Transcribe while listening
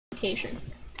notification.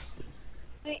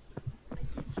 Wait,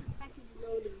 I can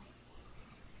loading.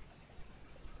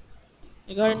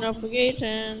 I got a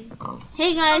notification.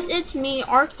 Hey guys, it's me,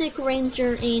 Arctic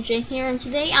Ranger AJ here, and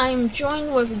today I am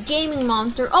joined with Gaming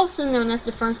Monster, also known as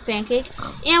the First Pancake,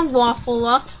 and Waffle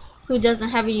Luck, who doesn't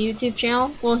have a YouTube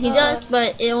channel. Well, he does,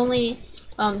 but it only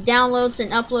downloads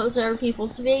and uploads other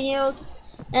people's videos.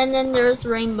 And then there's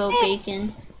Rainbow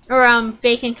Bacon, or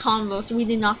Bacon Combos. We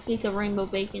do not speak of Rainbow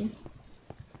Bacon.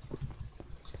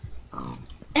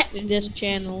 In this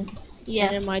channel.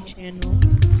 Yes. And in my channel.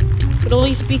 But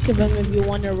only speak of him if you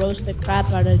want to roast the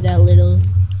crap out of that little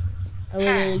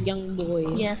young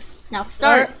boy. Yes. Now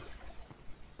start.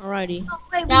 Alrighty. Oh,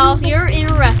 wait, Now, if you're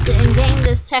interested in getting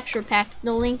this texture pack,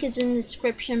 the link is in the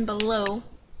description below.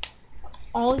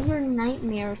 All your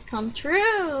nightmares come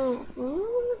true.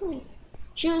 Ooh.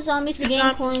 Shoot zombies to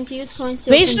gain coins. Use coins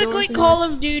to open Basically, doors. Call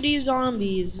of Duty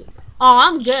Zombies. Oh,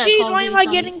 I'm good at Jeez, Call of why Duty am I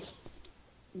zombies. getting?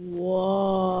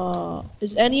 Whoa!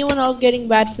 Is anyone else getting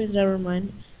bad frames? Never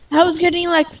mind. I was getting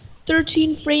like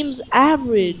 13 frames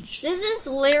average. This is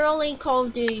literally Call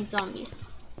of Duty Zombies.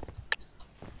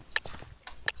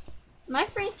 My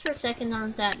frames per second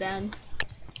aren't that bad.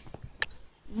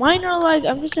 Mine are like,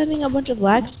 I'm just having a bunch of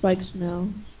lag spikes now.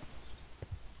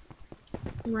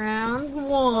 Round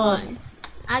one.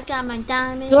 I got my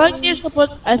diamonds. I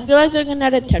feel like they're gonna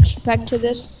add a texture pack to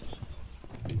this.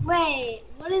 Wait,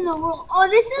 what in the world? Oh,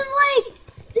 this is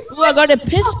Oh, I got a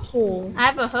pistol. I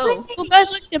have a hoe. You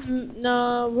guys like the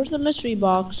where's the mystery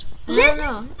box? I don't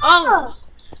know. Oh,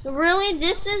 really?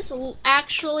 This is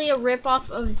actually a ripoff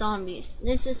of Zombies.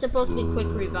 This is supposed to be Quick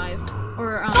Revive,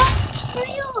 or all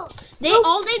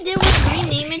they did was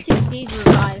rename it to Speed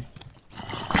Revive.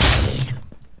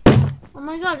 Oh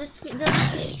my god, this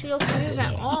doesn't feel smooth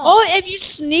at all. Oh, if you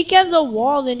sneak at the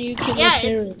wall, then you can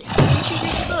repair it. You should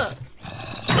read the book.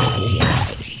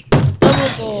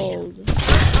 Double gold.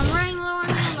 I'm running low on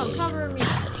ammo. Cover me.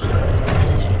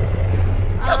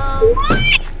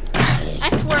 I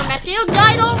swear, Mateo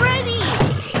died already.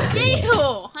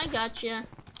 Mateo, I gotcha.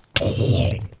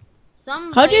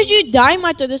 How did you die,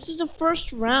 Mateo? This is the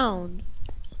first round.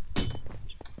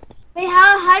 Wait,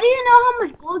 how do you know how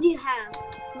much gold you have?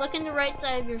 Look in the right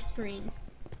side of your screen.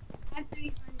 I have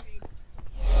 300.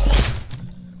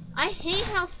 I hate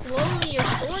how slowly your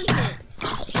sword hits.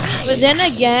 But then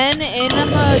again, in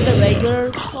the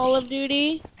regular Call of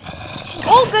Duty.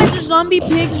 Oh, guys, there's zombie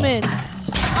pigmen.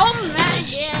 Oh man,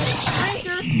 yeah,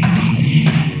 sprinter.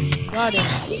 Got it.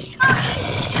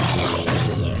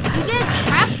 You get a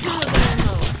crap ton of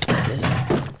ammo.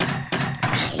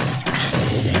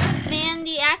 Man,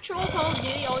 the actual Call of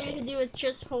Duty, all you can do is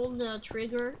just hold the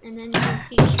trigger, and then you can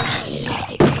keep shooting, and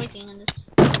keep clicking on this.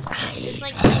 It's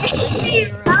like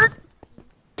clicking arrows.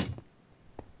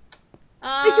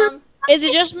 Is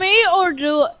it just me, or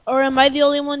am I the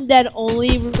only one that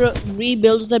only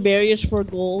rebuilds the barriers for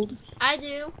gold? I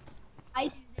do. I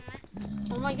do that.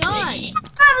 Oh my god!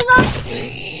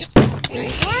 Where?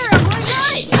 I'm going to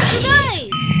die! You guys!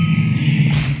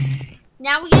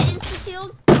 Now we get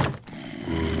insta-killed?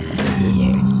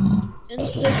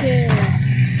 Insta-kill.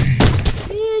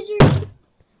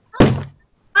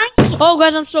 Oh,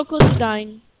 guys, I'm so close to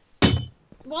dying.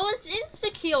 Well, it's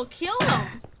insta-kill. Kill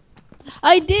them.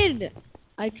 I did.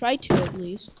 I tried to, at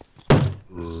least.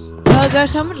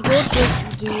 Guys, how much gold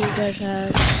do you guys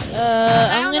have?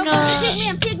 I don't know.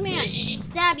 Pigman.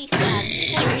 Stabby stab.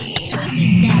 Pointy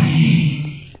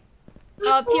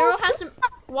stab. Pyro has some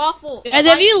waffle. And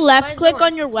if you left click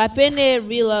on your weapon, it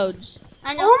reloads.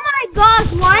 I know. Oh my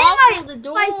gosh, why am I the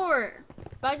door?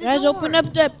 By the guys, door. open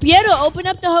up the open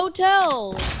up the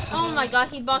hotel. Oh my god,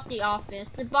 he bought the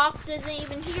office. The box doesn't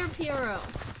even hear Pyro.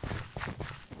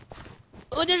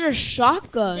 Oh, there's a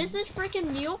shotgun. This is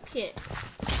freaking mule kit.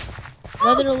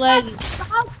 Another leg. There's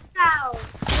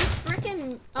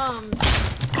freaking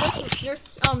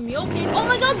there's mule kit. Oh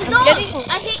my god, the dogs!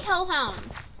 I hate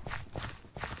hellhounds.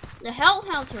 The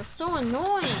hellhounds are so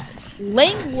annoying.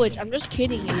 Language. I'm just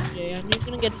kidding, AJ. I'm just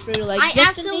gonna get triggered like. I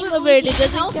absolutely hate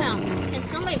hellhounds. Can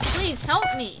somebody please help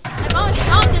me? I bought a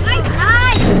shotgun.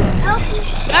 Help me.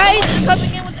 Guys, they're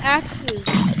coming in with axes. I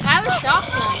have a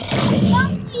shotgun.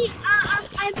 Help me.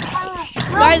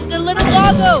 Guys, the little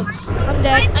doggo. I'm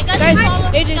dead. I got guys, you, Paulo.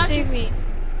 AJ, save me.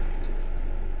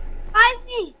 Revive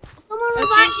me. Someone I'm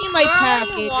revive changing my pack,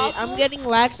 you, AJ. Waffle? I'm getting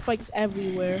lag spikes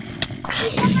everywhere.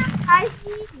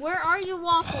 me. Where are you,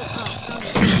 Waffle?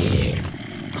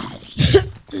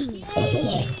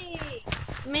 Oh,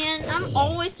 man, I'm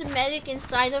always the medic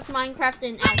inside of Minecraft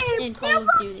and in Call of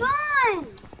Duty.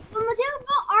 Mateo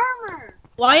got armor.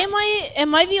 Why am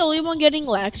I the only one getting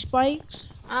lag spikes?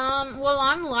 Well,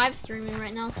 I'm live streaming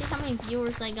right now. See how many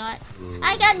viewers I got.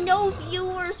 I got no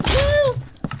viewers. Woo!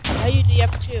 How you do? You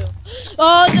have 2.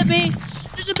 Oh,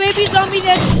 there's a baby zombie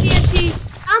that's TNT.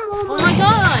 Oh my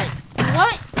god!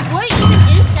 What even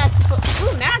is that supposed?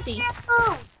 Ooh, Maxie.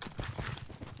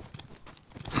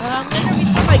 I'm gonna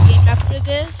restart my game after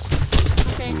this.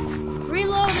 Okay.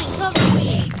 Reloading, cover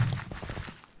me.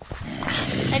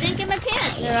 I didn't get my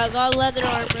pants. There, I got leather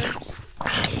armor.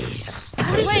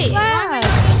 Wait, why am I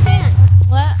not getting pants?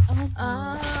 What?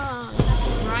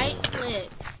 Oh, right click.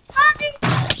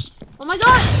 Oh my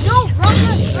god! No!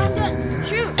 Wrong gun!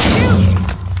 Shoot!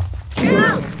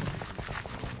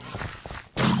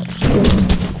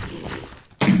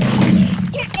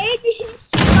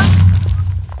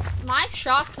 My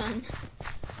shotgun.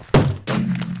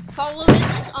 Follow this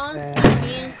is honestly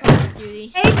being Call of Duty.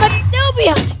 Hey, but Still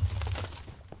behind.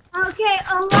 okay,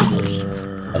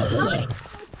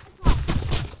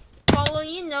 Follow,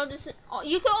 you know this is,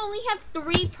 you can only have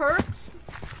 3 perks?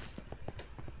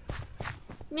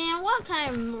 Man, what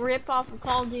kind of rip-off of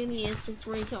Call of Duty is this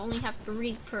where you can only have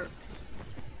 3 perks?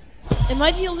 Am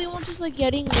I the only one just like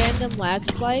getting random lag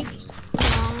spikes? No,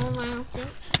 I don't think.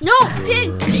 No!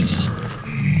 Pigs!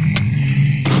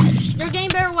 They're getting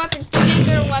better weapons.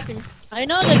 I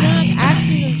know they're doing like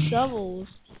axes and shovels.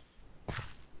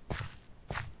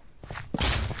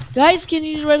 Guys, can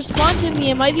you respond to me?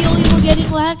 Am I the only one getting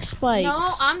lag spikes?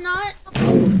 No, I'm not.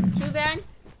 Too bad.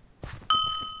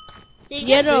 Did you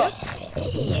get boots?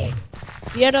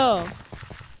 Piero,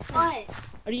 what?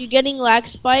 are you getting lag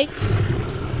spikes?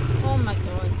 Oh my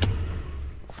god.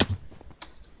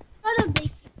 Got a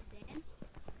big then.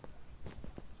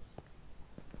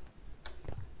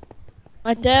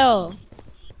 Mateo.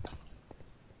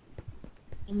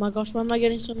 Oh my gosh, why am I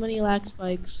getting so many lag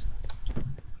spikes?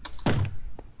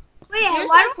 Wait, Here's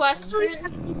why my don't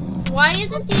question. Why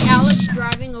isn't the Alex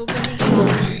driving over the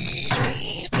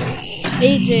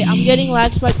AJ, I'm getting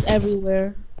lag spikes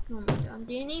everywhere. Oh my god.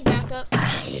 Do you need backup?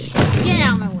 Get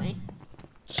out of my way.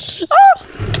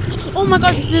 Oh my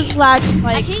gosh, this lag I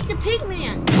spike. hate the pig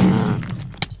man.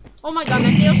 Oh my god,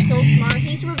 Mattheo's so smart.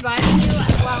 He's reviving you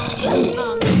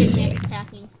while the pig man's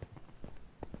attacking.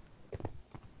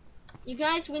 You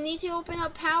guys, we need to open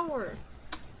up power.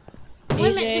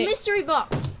 Wait a minute, the mystery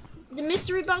box. The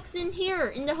mystery box in here,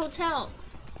 in the hotel.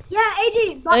 Yeah,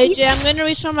 AJ. But AJ, I'm gonna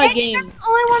restart my AJ, game. that's the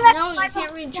only one that No, you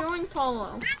can't rejoin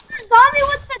Paulo. There's a zombie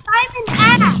with the diamond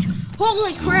axe.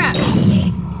 Holy crap!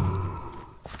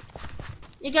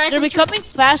 You guys, They're becoming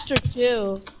faster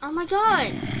too. oh my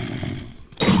god.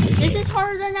 This is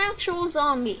harder than actual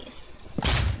zombies.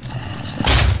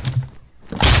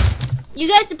 You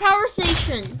guys, the power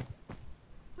station.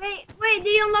 Wait, did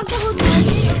you unlock the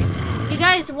hotel? You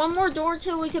guys, one more door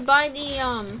till we could buy the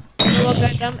Look,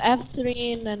 I'm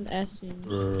F3 and then S.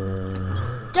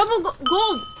 double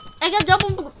gold. I got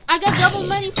double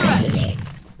money for us,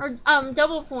 or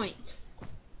double points.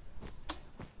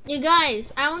 You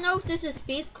guys, I don't know if this is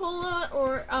speed cola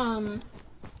or I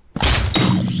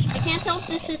can't tell if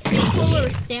this is speed cola or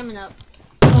stamina.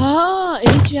 Ah,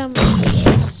 AJ, I'm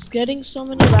getting so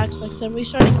many lag spikes. I'm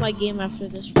restarting my game after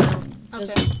this round.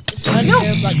 Okay. It's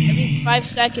unfair, but every 5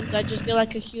 seconds I just get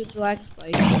like a huge lag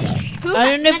spike.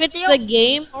 I don't know if it's the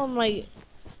game or my.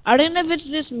 I don't know if it's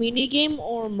this mini game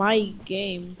or my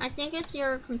game. I think it's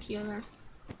your computer.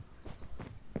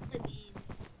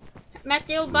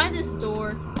 Mateo, buy this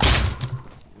door.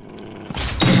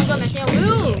 Oh my god, Mateo,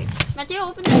 move! Mateo,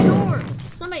 open this door.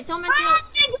 Somebody tell Mateo.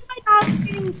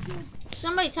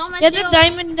 Somebody tell Mateo. Get the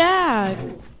diamond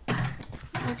dagger.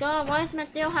 Oh my god, why does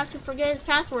Mateo have to forget his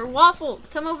password? Waffle,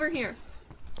 come over here.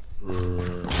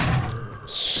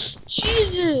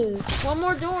 Jesus! One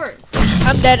more door.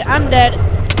 I'm dead. I'm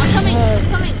coming.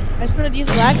 I swear these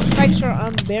lag spikes are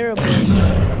unbearable.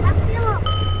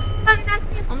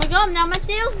 Oh my god, now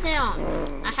Mateo's down.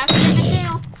 I have to get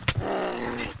Mateo.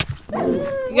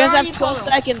 You guys have 12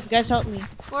 seconds. Guys, help me.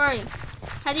 Where are you?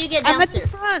 How do you get I'm at the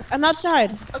downstairs? front. I'm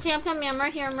outside. Okay, I'm coming. I'm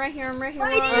right here.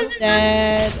 I'm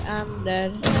dead. I'm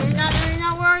dead. No, you're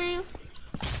not. Where are you?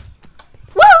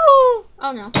 Woo!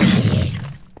 Oh no.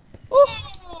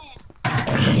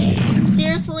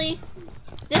 Seriously?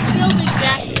 This feels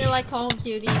exactly like Call of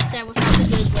Duty, except without the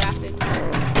good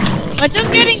graphics. I'm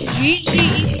just getting GG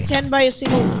easy 10 by a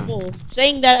single wolf.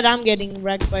 Saying that I'm getting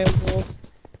wrecked by a wolf.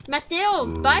 Mateo,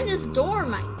 buy this door,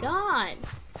 my god.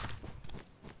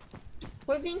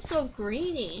 We're being so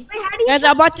greedy. Wait, Guys,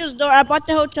 I bought this door. I bought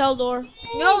the hotel door.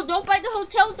 No, don't buy the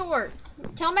hotel door.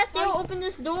 Tell Mateo open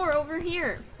this door over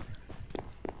here.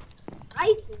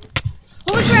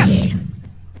 Holy crap!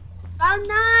 Round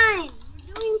 9.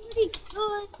 You're doing pretty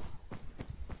good.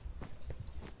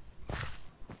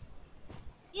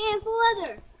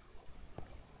 together.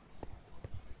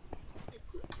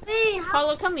 Hey, how?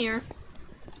 Paulo, come here.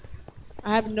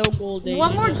 I have no gold.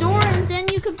 One more door and then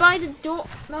you could buy the door.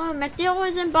 Mateo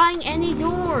isn't buying any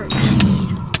doors.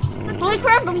 Holy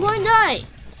crap, I'm going to die.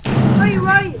 Where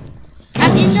are you?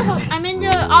 I'm in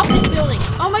the office building.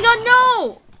 Oh my god,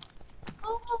 no!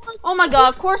 Oh my god,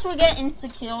 of course we'll get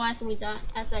insta-kill as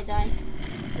I die.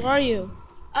 Where are you?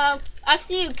 I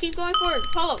see you. Keep going forward.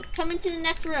 Paulo, come into the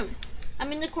next room.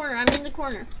 I'm in the corner.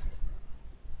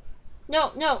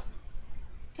 No.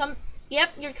 Come. Yep,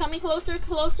 you're coming closer.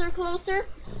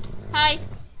 Hi.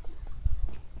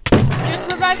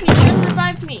 Just revive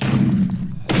me.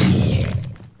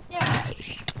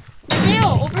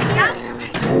 Mateo,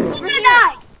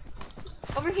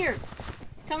 over here.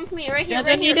 Come with me, right here.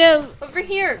 Over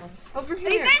here. Are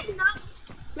you guys not?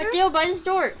 Mateo, by this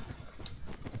door.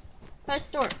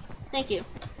 Thank you.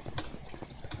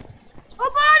 Oh,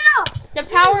 no! The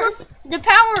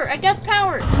power! I got the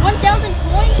power! 1,000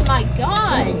 coins? My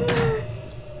god!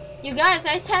 You guys,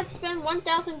 I just had to spend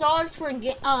 $1,000 for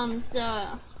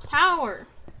the power.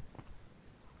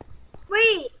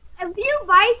 Wait, if you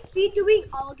buy speed, do we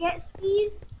all get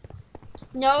speed?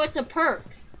 No, it's a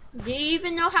perk. Do you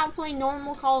even know how to play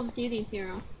normal Call of Duty,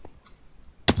 Hero?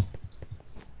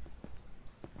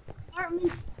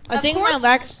 I think my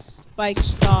lag spike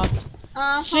stopped.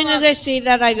 As soon as I see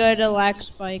that, I go to lag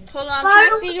spike. Hold on, I'm trying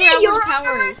to figure out where the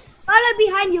power is.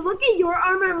 Behind you. Look at your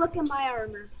armor and look at my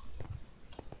armor.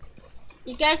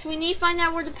 You guys, we need to find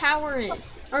out where the power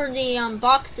is. Or the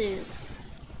box is.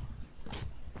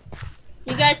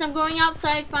 You guys, I'm going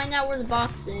outside to find out where the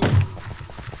box is.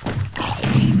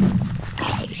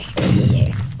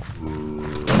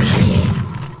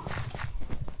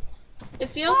 It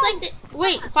feels like the—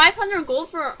 wait, 500 gold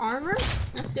for our armor?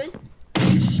 That's good.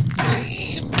 I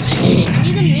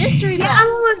need a mystery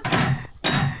box.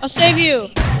 I'll save you.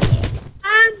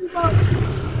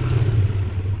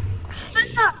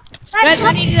 Guys,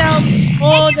 I need help.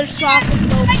 Oh, there's shock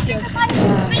and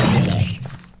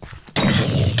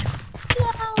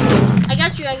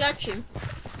I got you.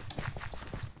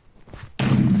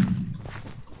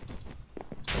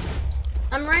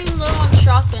 I'm running low on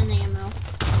shotgun ammo.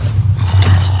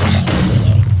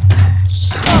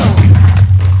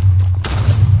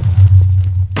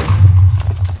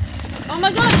 Oh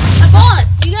my god, a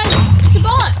boss! You guys, it's a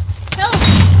boss! Help!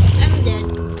 I'm dead.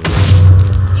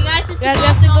 You guys, it's a boss. You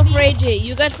have to go for AJ.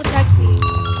 You guys protect me.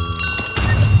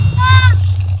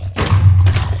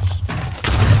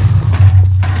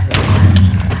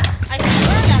 I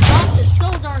swear that boss is so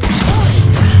darn annoying.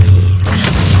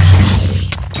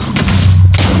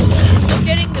 I'm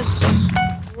getting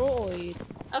destroyed.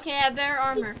 Okay, I have better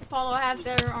armor. Paulo, I have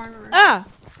better armor. Ah!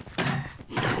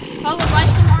 Paulo, buy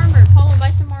some armor.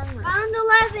 Round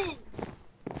 11.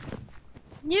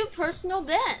 New personal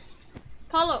best.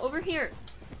 Paulo, over here.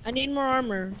 I need more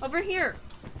armor. Over here.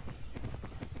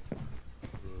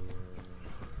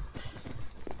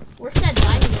 Where's that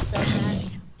diamond stuff at?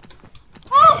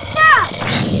 Oh, snap!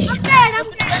 I'm dead.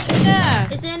 Yeah.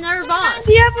 Is it another boss?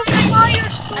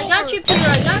 I got you, Peter.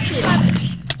 I got you.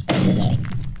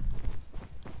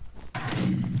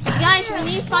 You guys, we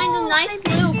need to find a nice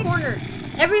little corner.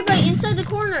 Everybody inside the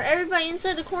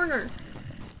corner.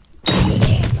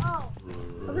 Oh.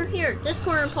 Over here. This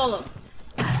corner, Paulo.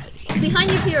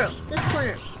 Behind you, Piero. This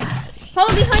corner.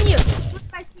 Paulo, behind you.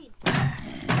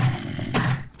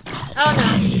 Oh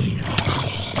no.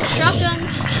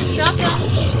 Shotguns.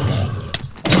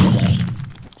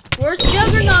 Where's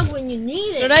Juggernaut when you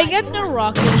need it? Did I get the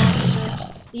rocket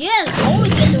launcher? Yes,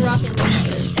 always get the rocket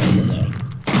launcher.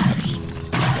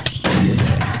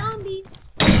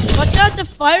 Watch out, the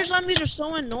fire zombies are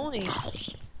so annoying.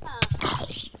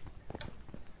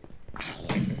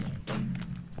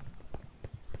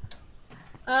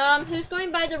 Who's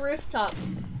going by the rooftop?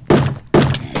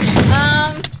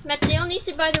 Mateo needs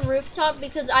to buy the rooftop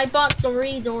because I bought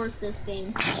 3 doors this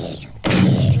game.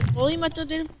 Holy Mateo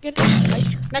didn't get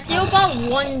it. Mateo bought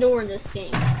 1 door this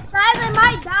game. Guys, I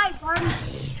might die, buddy.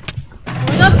 Oh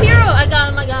my god, Piero! I got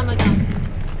him.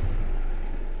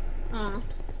 Oh.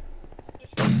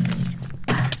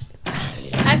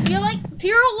 I feel like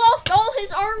Piero lost all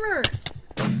his armor.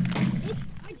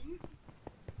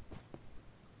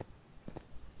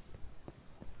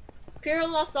 Piero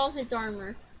lost all his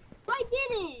armor. I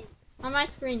didn't. On my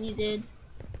screen, you did.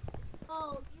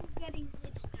 Oh, you're getting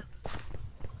glitched out.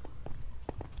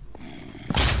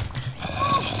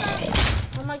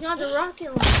 Oh my god, the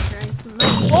rocket launcher.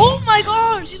 Oh my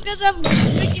god, she's gonna have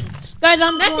freaking. Guys,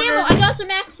 I'm Max ammo! I got some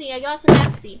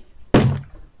Maxi.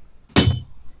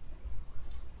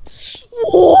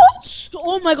 What?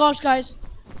 Oh my gosh, guys.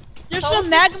 There's some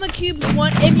magma cubes.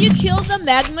 One, if you kill the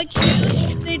magma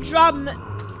cubes, they drop.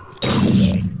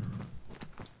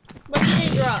 What did they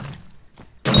drop?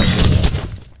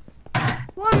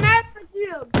 One magma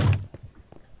cube.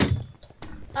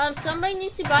 Somebody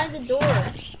needs to buy the door.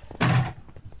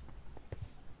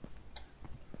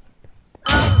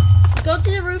 Go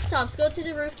to the rooftops. Go to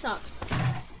the rooftops.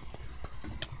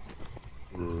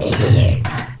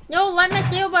 No, let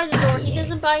Mateo buy the door. He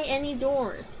doesn't buy any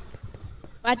doors.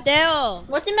 Mateo.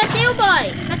 What did Mateo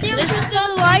buy? Mateo Listen just to bought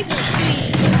the live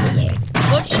something. stream.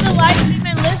 Go to the live stream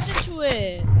and listen to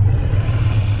it.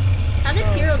 How did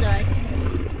Piro die?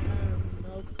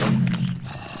 Nope.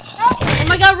 Oh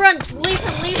my god, run! Leave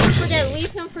him for dead,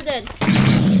 leave him for dead.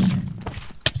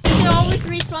 He can always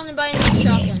respawn and buy a new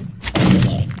shotgun.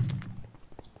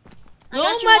 No,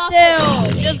 Mateo!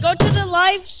 Just go to the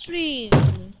live stream.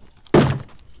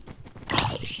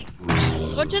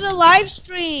 Go to the live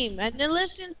stream and then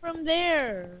listen from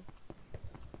there.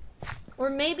 Or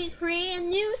maybe create a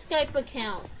new Skype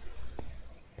account.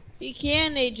 You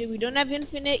can, AJ. We don't have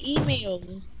infinite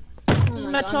emails. Oh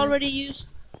my Mateo god. already used.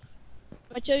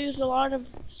 Mateo used a lot of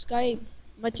Skype.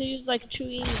 Mateo used like 2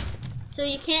 emails. So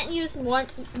you can't use one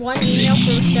email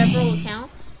for several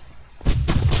accounts?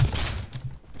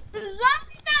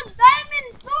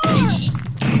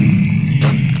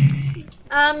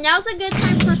 Now's a good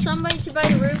time for somebody to buy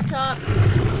the rooftop.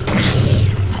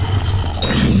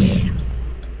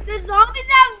 The zombies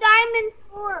have diamond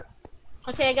sword.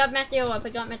 Okay, I got Mateo up.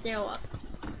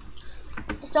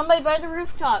 Somebody buy the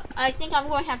rooftop. I think I'm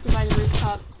going to have to buy the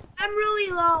rooftop. I'm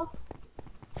really low.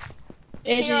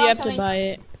 AJ, Here, you have coming. to buy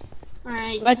it.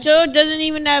 Alright. Mateo doesn't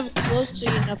even have close to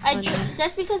enough money.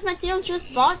 That's because Mateo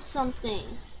just bought something.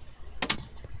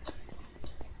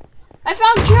 I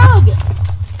found drug!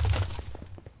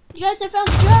 You guys, I found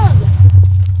drug!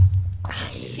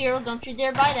 Hero, don't you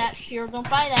dare buy that. Hero, don't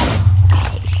buy that.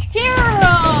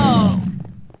 Hero!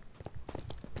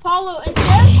 Paulo,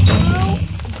 instead of Hero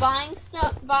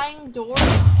buying doors,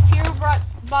 Hero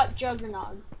bought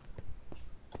Juggernaut.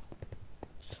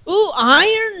 Ooh,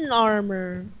 iron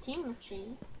armor. Team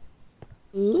machine.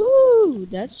 Ooh,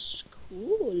 that's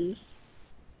cool.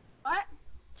 What?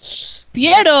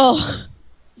 Piero!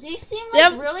 These seem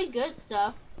like really good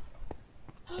stuff.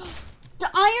 The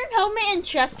iron helmet and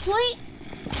chest plate?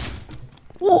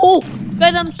 Oh,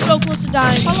 guys, I'm so close to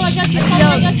dying. Paulo, I got you.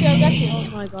 Oh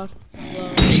my gosh. Whoa.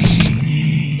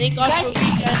 Thank God Guys, for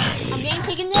weekend. I'm getting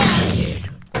taken down.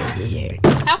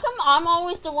 How come I'm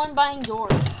always the one buying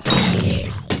doors?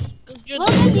 Look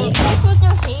at these guys with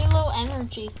their Halo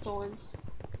energy swords.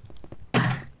 Oh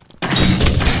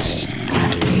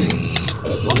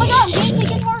my god, I'm getting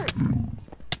taken hard.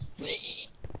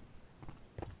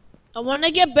 I want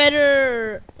to get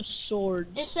better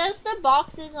swords. It says the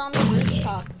box is on the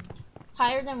rooftop.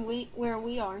 Higher than where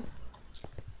we are.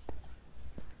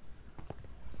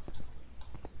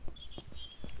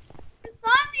 The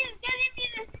zombie is getting me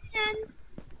the hand.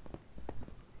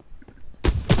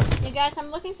 Hey guys, I'm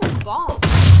looking for bombs.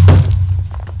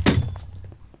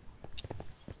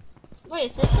 Wait,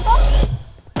 is this the box?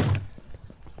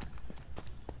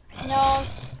 No,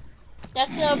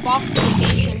 that's a box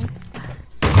location.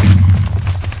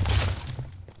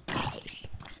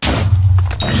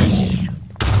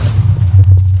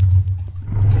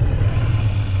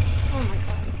 Oh my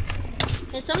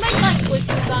god. Is somebody like quick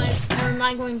revive, or am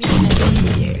I going to be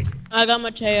dead? I got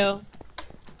Mateo.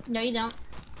 No, you don't.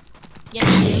 Yes,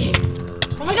 you do.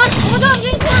 Oh my god, I'm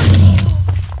getting caught!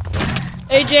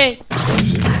 AJ.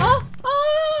 Oh.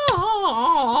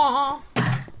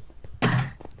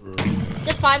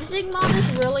 The 5 Sig mod is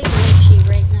really glitchy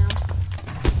right now.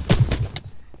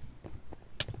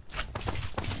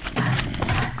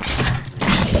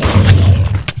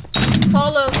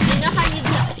 Paulo, you know how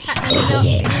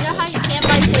you can't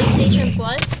buy PlayStation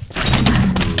Plus?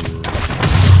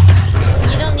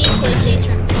 You don't need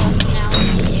PlayStation Plus now.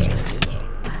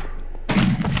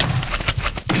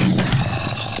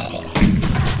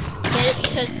 Get it?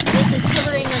 Because this is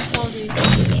covering the Call of Duty.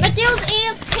 Mateo's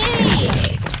AFK!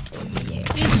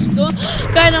 He's going.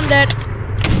 Guys, I'm dead.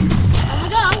 Oh my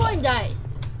god, I'm going to die.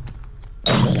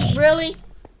 Really?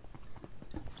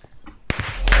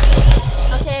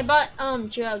 Okay, I bought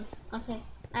jug. Okay,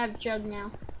 I have jug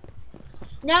now.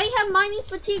 Now you have mining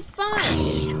fatigue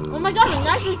 5. Oh my god, the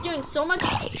knife is doing so much.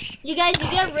 You guys, you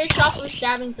get rich off of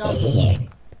stabbing zombies.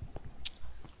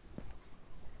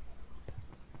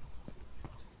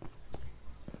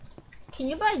 Can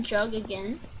you buy jug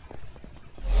again?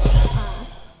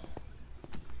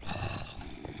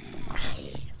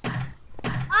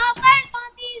 Oh, where's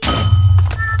zombies?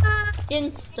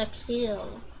 Insta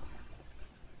kill.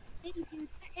 dude.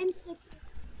 Insecure.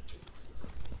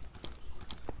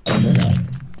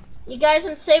 You guys,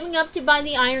 I'm saving up to buy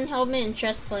the iron helmet and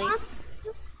chest plate.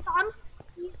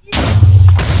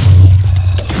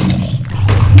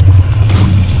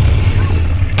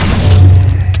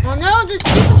 Oh no, the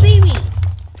stupid babies!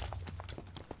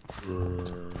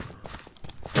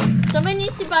 Somebody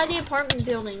needs to buy the apartment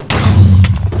buildings.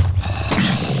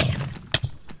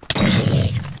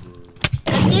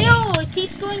 Ew, it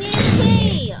keeps going in.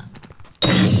 Hey!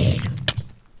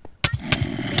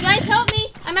 You guys help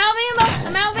me! I'm out of ammo!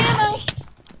 I'm out of ammo!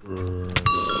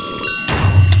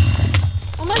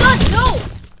 Oh my god, no!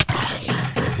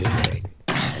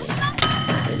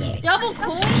 Double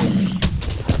coins?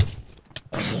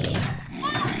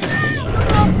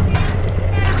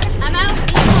 I'm out of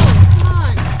ammo! Come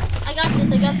on! I got this,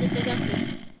 I got this, I got this.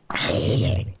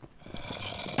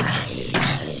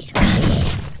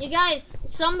 You guys,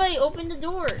 somebody open the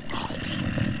door.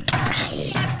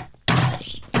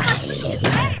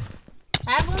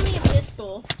 I have only a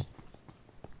pistol.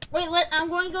 Wait, I'm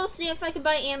going to go see if I can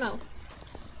buy ammo.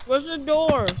 Where's the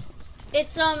door?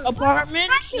 It's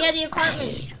apartment? Yeah, the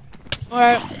apartments.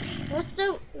 Alright.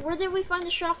 Where did we find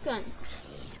the shotgun?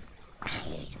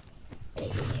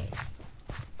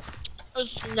 A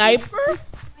sniper?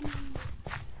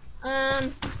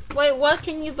 Wait, what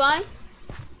can you buy?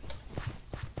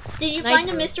 Did you find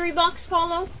a mystery box,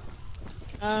 Paulo?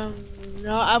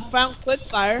 No, I found quick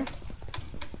fire.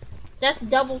 That's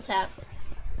double tap.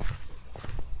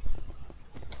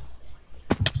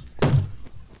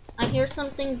 I hear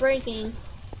something breaking.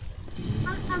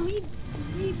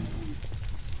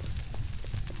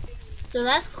 So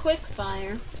that's quick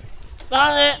fire.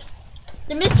 Found it.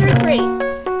 The mystery crate.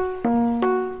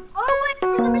 Oh, wait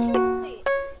for the mystery crate.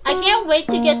 I can't wait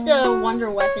to get the wonder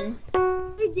weapon.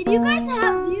 Wait, do you guys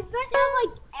have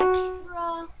like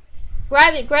extra?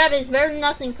 Grab it, it's better than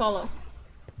nothing, Paulo.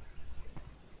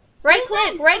 Right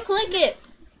click it.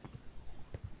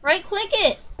 Right click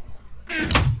it.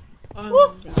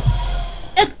 Woo.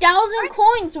 1,000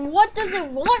 coins, what does it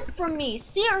want from me?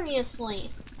 Seriously.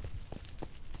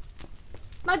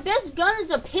 My best gun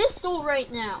is a pistol right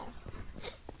now.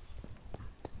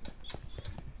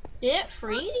 Did it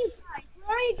freeze?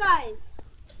 Where are you guys?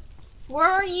 Where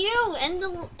are you? End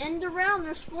the round,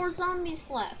 there's 4 zombies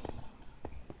left.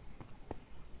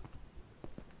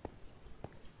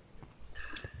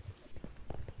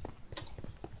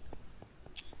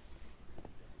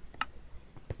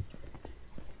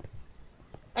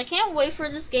 I can't wait for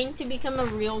this game to become a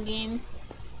real game.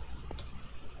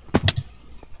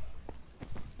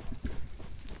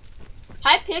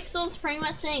 Hypixel is pretty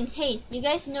much saying, hey, you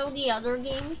guys know the other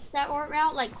games that were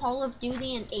out, like Call of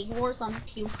Duty and Egg Wars on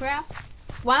CubeCraft?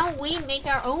 Why don't we make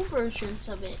our own versions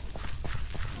of it?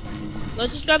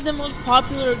 Let's just grab the most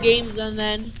popular games and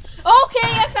then...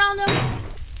 Okay, I found them!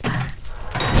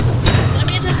 Let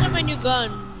me test out my new gun.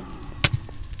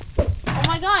 Oh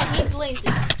my god, I hate blazes.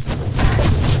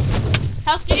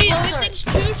 How's the Hey, blower? my thing's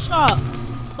 2-shot.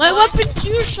 My weapon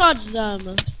 2-shots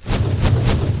them.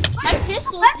 My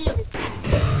pistols do.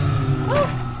 Woo,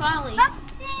 finally.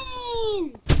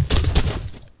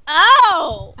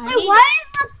 Ow! I Wait, hate why it.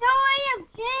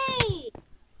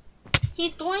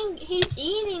 is He's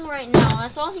eating right now,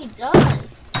 that's all he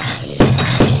does.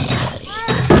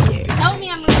 Help me,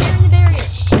 I'm repairing the barrier.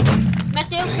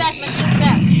 Mateo's back.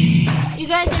 You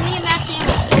guys, I need a max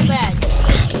ammo so bad.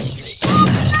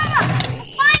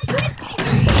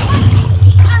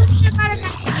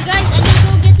 You guys, I need to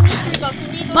go get the mystery box.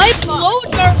 My blows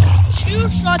are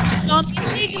 2-shots zombie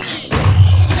leaving me.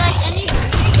 You guys, I need to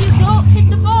go hit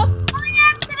the box.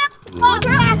 Oh,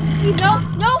 crap. No,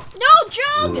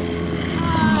 Jug!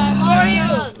 Where are you?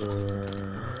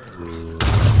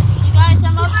 You guys,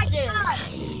 I'm upstairs.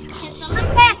 Can somebody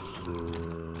please?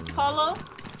 Paulo?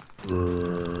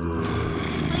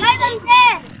 Please save me.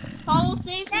 Paulo,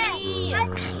 save me.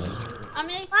 I'm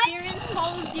an experienced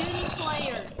Call of Duty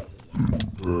player.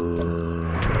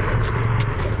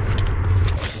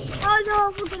 Oh no,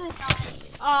 we're gonna die.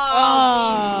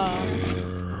 Oh.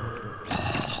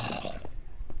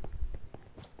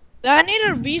 I need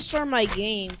to restart my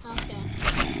game. Okay.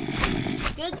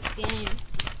 Good game.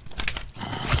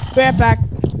 Be right back.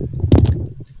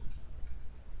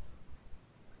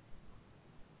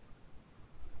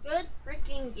 Good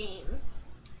freaking game.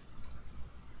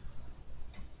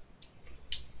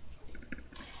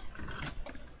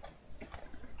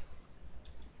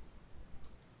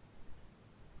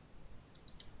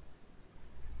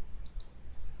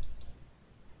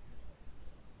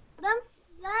 But I'm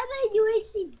sad that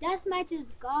UHC deathmatch is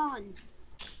gone.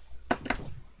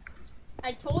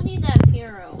 I told you that,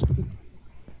 Hero.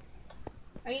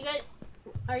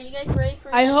 Are you guys ready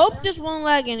for? I hope round? this won't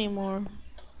lag anymore.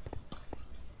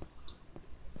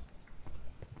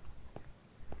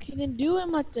 Okay, then do it,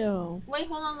 Mateo. Wait,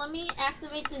 hold on. Let me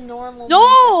activate the normal.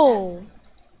 No!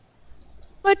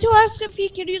 Mateo asked if he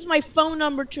could use my phone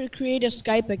number to create a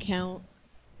Skype account.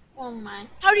 Oh my.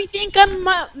 How do you think I'm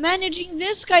managing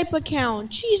this Skype account?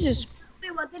 Jesus.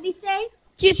 Wait, what did he say?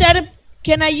 He said,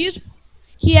 can I use...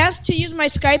 He asked to use my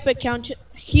Skype account.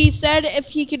 He said if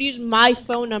he could use my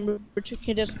phone number to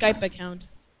create a Skype account.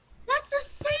 That's the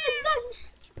same exact.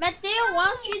 Mateo,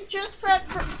 why don't you just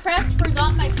press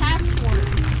forgot my password?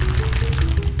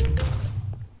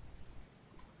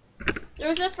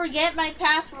 There's a forget my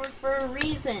password for a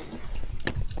reason.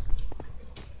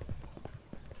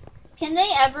 Can they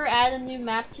ever add a new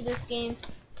map to this game?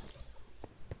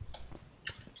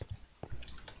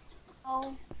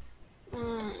 Oh.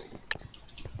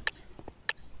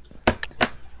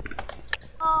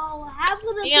 Oh, half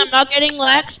of the. Yeah, I'm not getting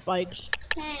lag spikes.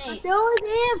 Hey, There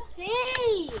was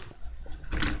AFK.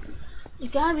 you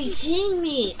gotta be kidding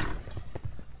me.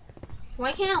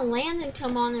 Why can't Landon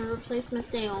come on and replace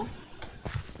Mateo?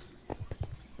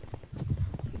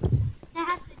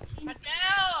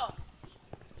 Mateo!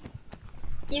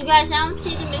 You guys, I don't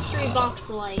see the mystery box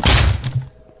light.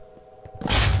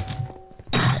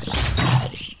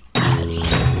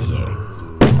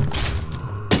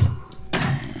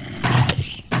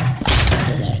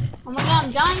 Oh my god,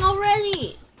 I'm dying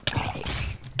already!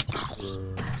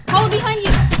 Oh, behind you!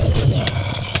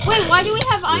 Wait, why do we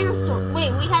have iron sword?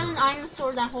 Wait, we had an iron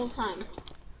sword that whole time.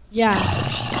 Yeah.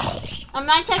 On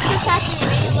my texture pack, it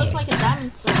made it look like a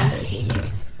diamond sword.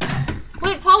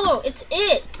 Wait, Paulo, it's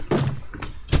it!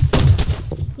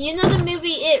 You know the movie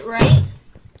It, right?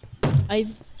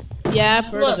 Yeah,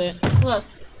 I've heard of it. Look.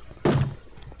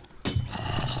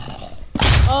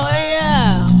 Oh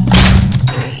yeah.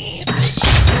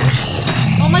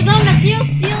 Oh my god, Mateo's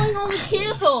stealing all the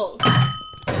kills!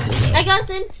 I got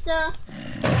Insta.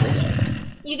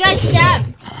 You guys stab.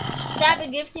 Stab,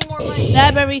 it gives you more money.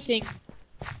 Stab everything.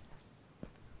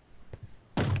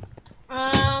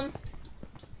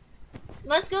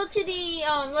 Let's go to the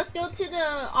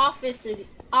office.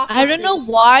 I don't know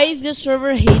why this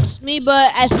server hates me,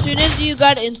 but as soon as you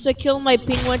got insta kill, my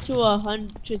ping went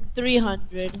to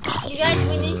 300. You guys,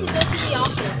 we need to go to the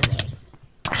office.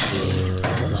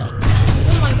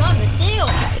 Oh my god, Mateo!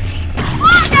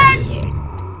 Oh,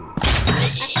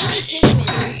 I hate the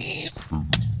pigman.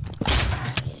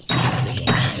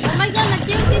 Oh my god,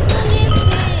 Mateo keeps going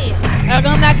in. I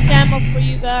got max ammo for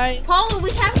you guys. Paulo,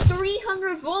 we have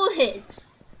 300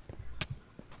 bullets.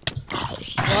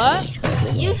 What?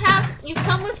 You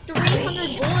come with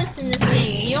 300 bullets in this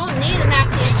game. You don't need a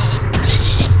max ammo.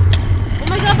 Oh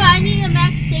my god, but I need a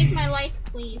max save my life,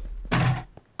 please.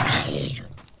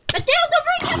 Mateo, don't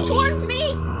bring him towards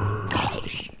me!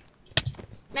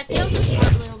 Mateo's a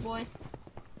smart little boy.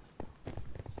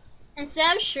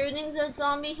 Instead of shooting the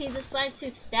zombie, he decides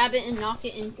to stab it and knock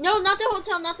it in. No, not the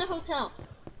hotel, not the hotel.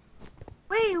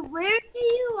 Wait, where are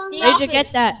you on The AJ, office.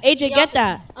 get that. AJ, The get office.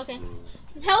 that. Okay.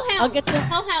 Hellhounds. I'll get the-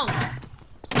 Hellhounds.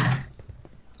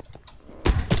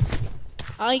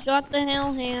 I got the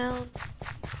hellhound.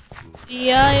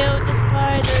 The eye of the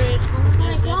spider is. Oh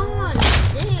my god,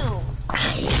 damn.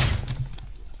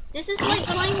 This is like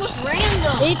playing with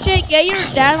random. AJ, get your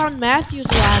dad on Matthew's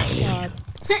laptop.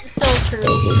 So true.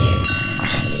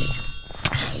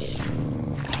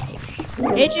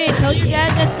 AJ, tell your dad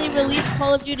that they released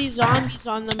Call of Duty Zombies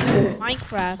on the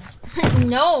Minecraft.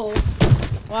 No.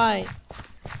 Why?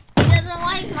 He doesn't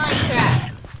like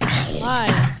Minecraft. Why?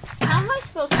 How am I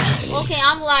supposed to? Okay,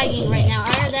 I'm lagging right now.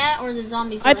 Either that or the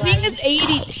zombies My are ping lagging. is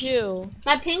 82.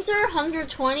 My pings are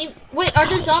 120. Wait, are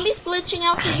the zombies glitching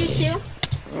out for you too?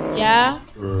 Yeah?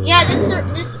 Yeah,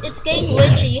 it's getting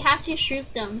glitchy. You have to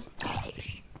shoot them.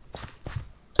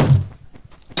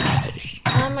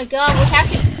 Oh my god,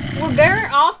 we're better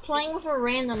off playing with a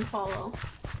random follow.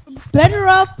 Better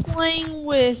off playing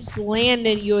with land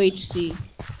and UHC.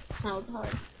 Oh, hard.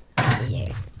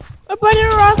 Or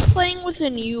better off playing with a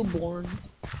newborn.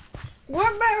 We're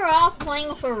better off playing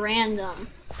with a random.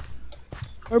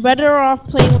 Or better off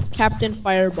playing with Captain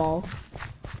Fireball.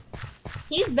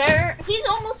 He's better. He's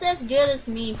almost as good as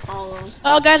me, Paulo.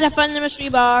 Oh guys, I found the mystery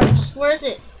box. Where is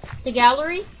it? The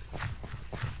gallery?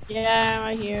 Yeah,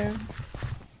 right here.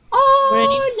 Oh,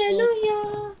 Ready?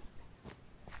 hallelujah.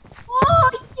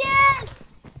 Oh, yes!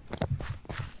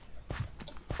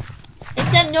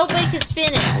 Except nobody can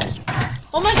spin it.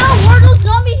 Oh my god, Wardle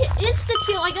zombie insta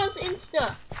kill. I got his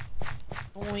insta.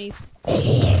 Wait.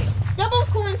 Double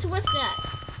coins with that.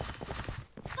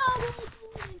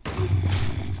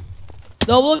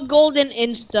 Double golden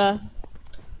insta.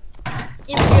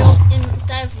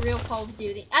 Inside of real Call of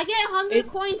Duty. I get 100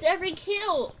 coins every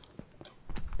kill.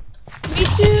 Me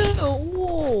too.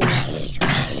 Whoa.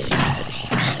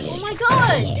 Oh my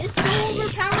god, it's so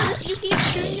overpowered if you keep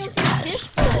shooting them with your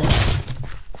pistol.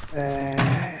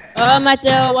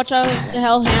 Mateo, watch out with the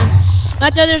hellhound.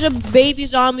 Mateo, there's a baby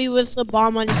zombie with a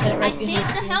bomb on his head right behind you. I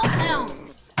hate the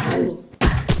hellhounds.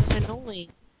 And only.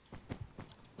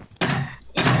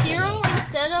 Hero,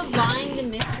 instead of buying the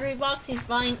mystery box, he's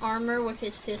buying armor with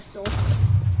his pistol.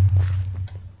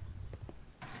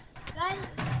 Guys,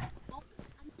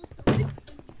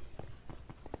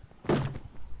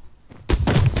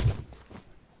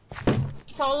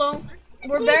 Paulo,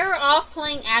 we're better off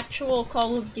playing actual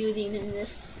Call of Duty than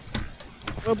this.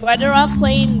 We're better off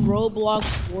playing Roblox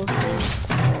Warfare.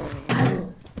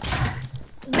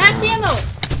 Max ammo!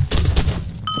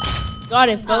 Got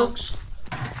it, folks.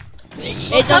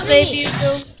 Well, It does save you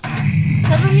too.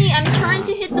 Cover me, I'm trying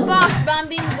to hit the box, but I'm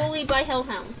being bullied by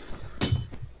hellhounds.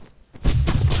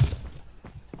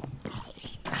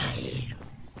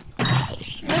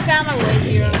 Move out of my way,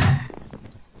 Hero.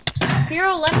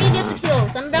 Hero, let me get the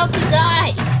kills. I'm about to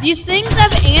die. These things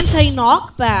have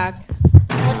anti-knockback.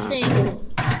 What things?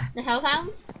 The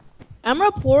hellhounds? I'm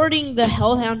reporting the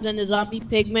hellhounds and the zombie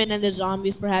pigment and the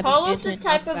zombie for having Paulo's the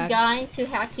type of anti-knockback. guy to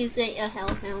accusate a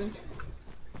hellhound.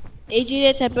 AJ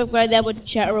the type of guy that would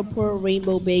chat report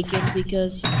Rainbow Bacon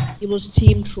because he was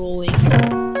team trolling.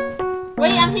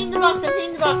 Wait, I'm hitting the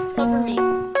box, cover me.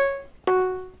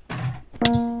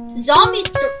 Zombie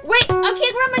wait, I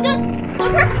can't grab my gun!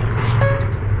 Okay.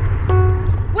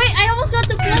 Wait, I almost got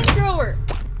the flamethrower!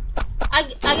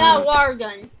 I got a water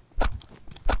gun.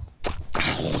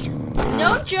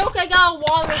 No joke, I got a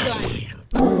water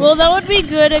gun. Well, that would be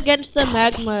good against the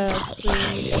magma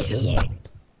stream.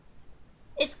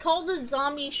 It's called a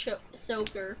zombie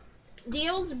soaker.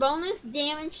 Deals bonus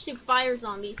damage to fire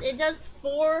zombies. It does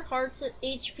 4 hearts of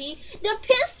HP. The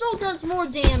pistol does more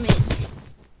damage.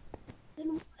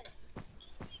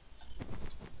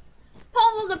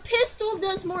 Paulo, the pistol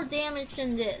does more damage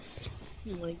than this.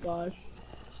 Oh my gosh.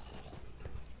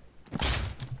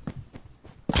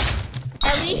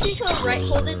 At least you can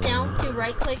hold it down to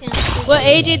right click and Well,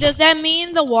 AJ, does that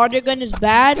mean the water gun is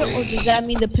bad or does that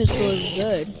mean the pistol is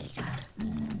good?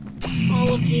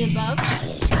 all of the above.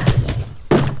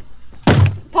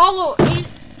 Paulo,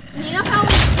 you know how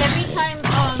every time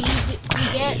you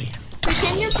get,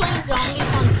 pretend you're playing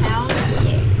zombies on town,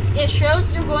 it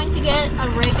shows you're going to get a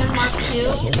Reagan Mark II,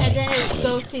 and then it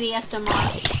goes to the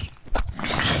SMR.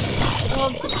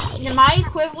 Well, my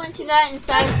equivalent to that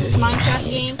inside of this Minecraft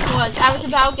game was I was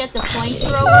about to get the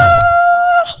flamethrower.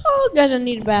 Oh, guys, I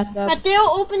need backup. But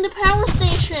they'll open the power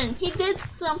station. He did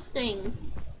something.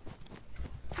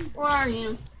 Where are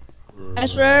you? I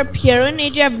swear, Pierre and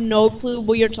AJ have no clue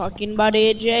what you're talking about,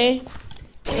 AJ.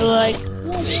 They're like,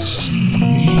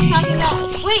 He's talking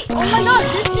about. Wait! Oh my God!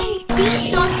 This thing 2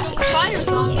 shots the fire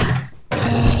zombie.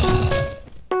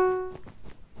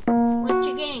 What's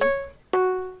your game?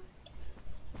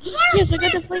 yes, I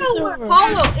got the flamethrower.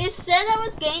 Paulo, it said I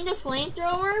was getting the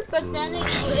flamethrower, but then it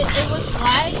was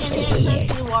lag and then it turned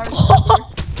to the water slider.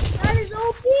 That is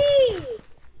OP!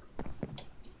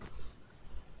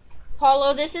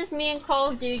 Paulo, this is me in Call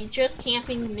of Duty just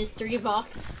camping the mystery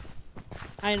box.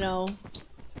 I know.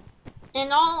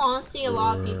 In all honesty, a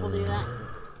lot of people do that.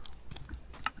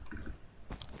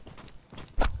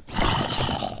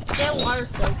 Get water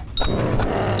soaked.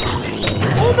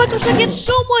 Oh my gosh, I get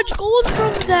so much gold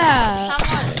from that. How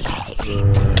much?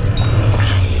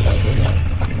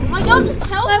 Oh my God, this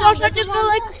hell Oh my gosh, I doesn't just got want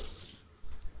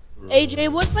like... AJ,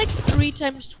 what's like 3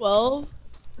 times 12?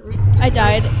 I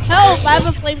died. Help! I have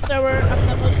a flamethrower. I'm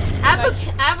the most... I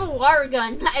have a water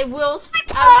gun. I will.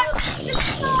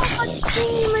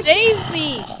 Save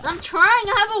me! I'm trying.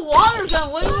 I have a water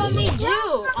gun. What do you want me to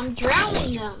do? I'm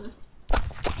drowning them.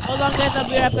 Hold on, guys. I'll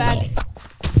be right back.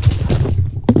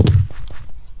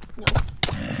 No.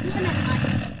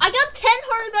 I got 10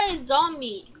 hearted by a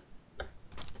zombie.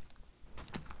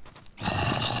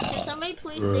 Can somebody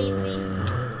please save me?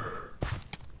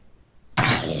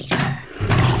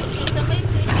 Can somebody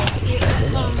please save me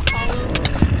from Paulo?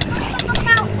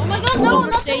 Oh my God, no,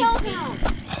 not the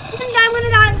hellhounds. I'm gonna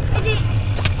die.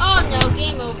 Oh no,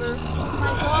 game over. Oh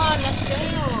my God,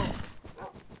 Mateo.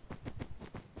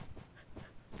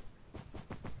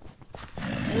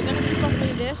 Are we gonna keep on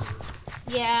playing this?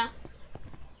 Yeah.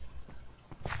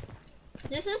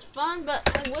 This is fun, but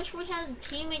I wish we had a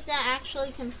teammate that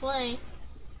actually can play.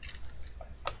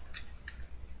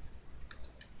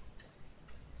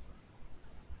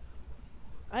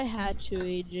 I had to,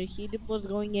 AJ. He was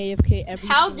going AFK every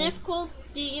How single... difficult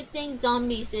do you think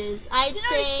zombies is? I'd He's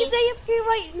say AFK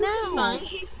right now. fine.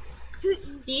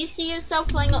 Do you see yourself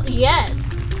playing?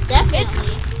 Yes,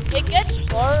 definitely. It gets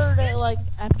hard, like,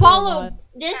 after a Paulo,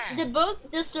 while.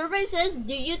 the survey says,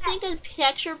 do you think a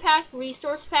texture pack,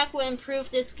 resource pack would improve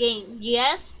this game?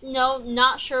 Yes, no,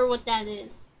 not sure what that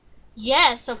is.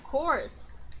 Yes, of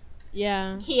course.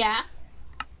 Yeah. Yeah.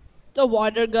 The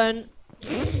water gun.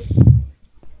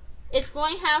 It's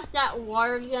going to have that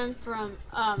water gun from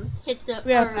hit the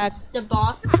back. the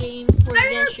boss game where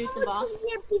you gotta shoot the boss.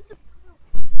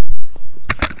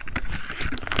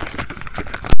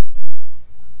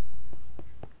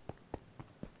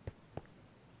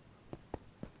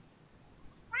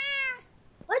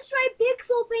 Let's try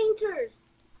pixel painters.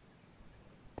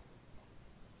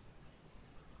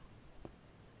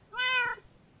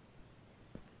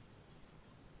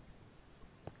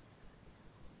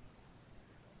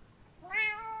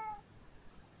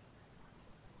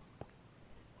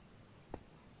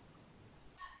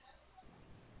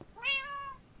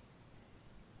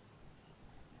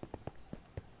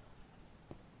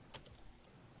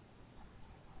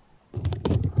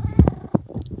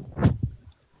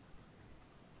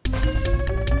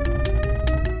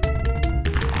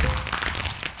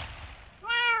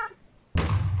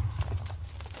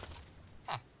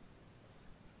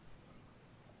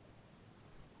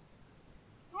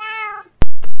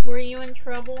 Were you in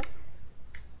trouble?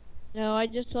 No, I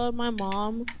just told my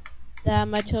mom that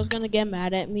my child's gonna get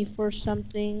mad at me for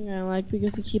something, like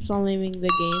because he keeps on leaving the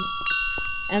game.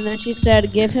 And then she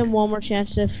said, give him one more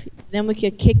chance, then we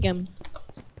could kick him.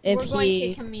 If We're going to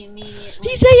kick him immediately.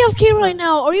 He's AFK right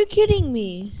now. Are you kidding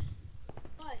me?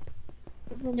 What?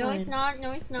 No, it's not.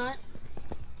 No, it's not.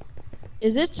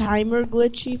 Is it timer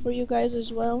glitchy for you guys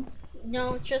as well?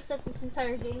 No, it's just that this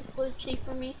entire game is glitchy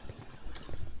for me.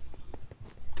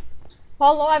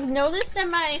 Paulo, I've noticed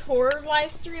that my horror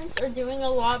live streams are doing a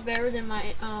lot better than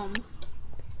my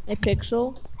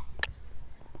Hypixel.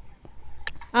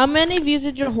 How many views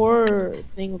did your horror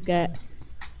thing get?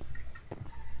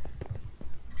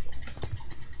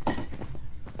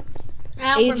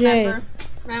 I don't AJ. remember.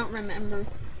 I don't remember.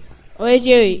 Oh,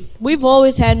 AJ, we've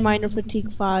always had minor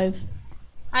fatigue 5.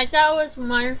 I thought it was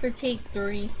Minor Fatigue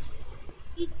 3.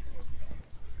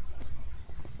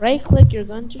 Right click your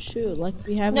gun to shoot, like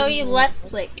we have. No, you left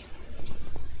click.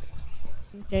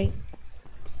 Okay.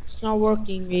 It's not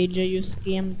working, AJ. You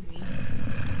scammed me.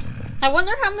 I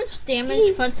wonder how much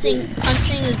damage punching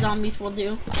the zombies will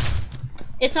do.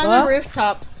 It's on the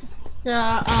rooftops.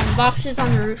 The boxes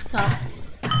on the rooftops.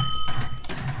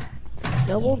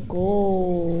 Double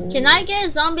goal. Can I get a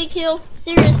zombie kill?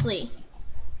 Seriously.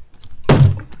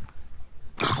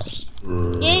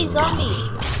 Yay, zombie!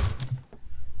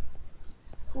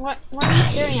 Why are you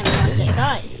staring at me like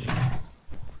that?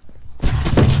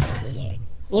 Die.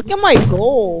 Look at my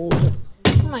gold.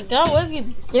 Oh my god, what have you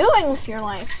been doing with your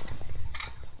life?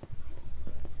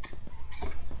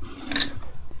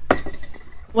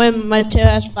 When my tail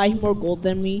has 5 more gold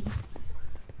than me.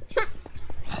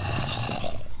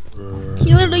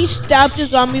 He literally stabbed a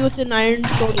zombie with an iron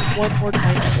sword 1 more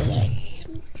time.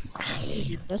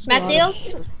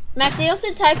 Mattheo's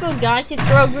the type of guy to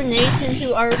throw grenades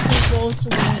into other people's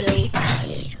windows.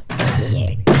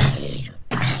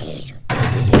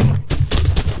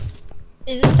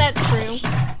 Isn't that true?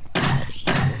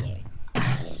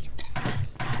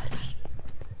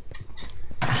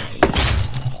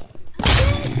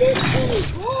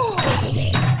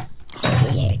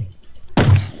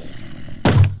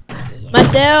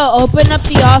 Mateo, open up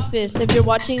the office. If you're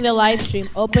watching the live stream,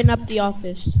 open up the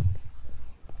office.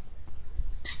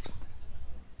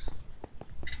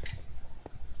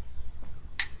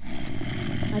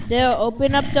 Mateo,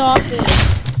 open up the office.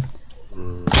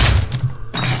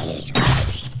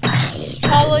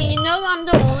 Paulo, you know I'm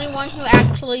the only one who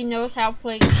actually knows how to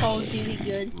play Call of Duty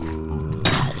good.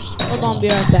 Hold on, be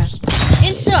right back.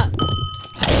 Insta!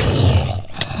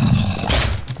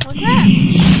 What's that?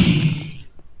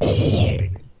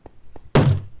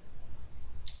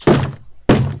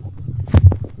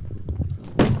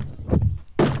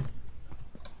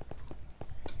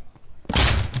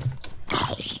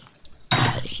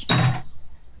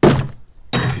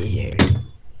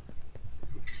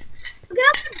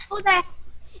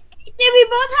 We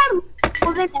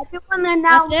both have everyone and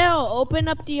now. Mateo, open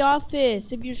up the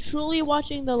office. If you're truly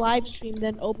watching the live stream,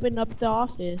 then open up the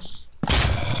office.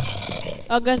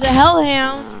 Oh, cause the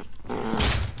hellhound.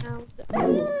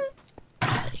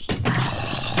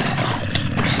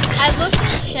 I looked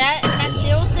in chat and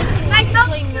Mateo says he wants to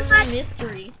play Murder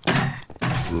Mystery.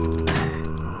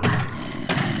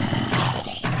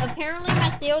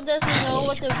 Mateo doesn't know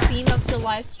what the theme of the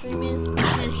live stream is,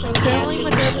 and so he Apparently,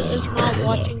 has Mateo is not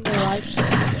watching the live stream.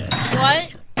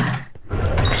 What?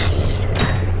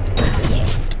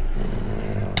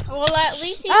 Well, at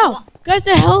least he's. Ow! Guys,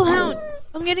 the hellhound!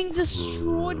 I'm getting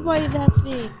destroyed by that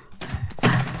thing.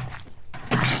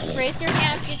 Raise your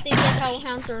hand if you think that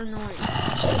hellhounds are annoying.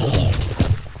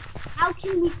 How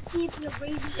can we see if you're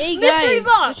raising? Hey Mystery guys!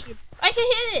 box! I can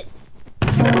hit it!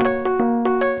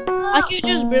 I can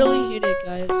just barely hit it,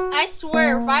 guys. I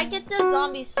swear, if I get the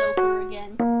zombie soaker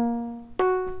again.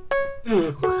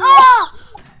 Oh!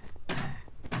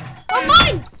 Oh,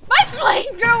 mine! My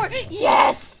flamethrower!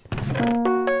 Yes!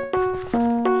 I'm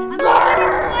No.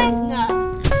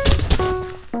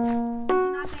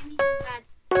 not anything bad.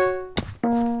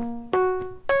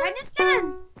 I just got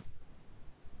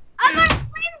I got a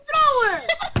flamethrower!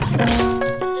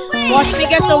 Wait, Watch me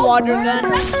get the water gun.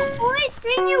 that's the only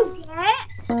thing you get?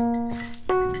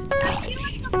 I feel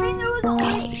like the flamethrower was the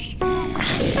only thing.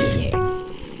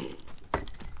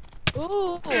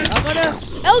 Ooh, I got a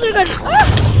elder gun. Ah!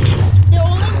 The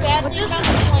only bad thing about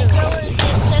the flamethrower is it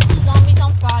sets the zombies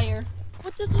on fire.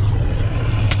 What does this?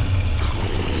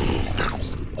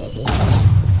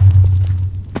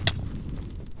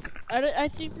 I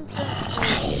think this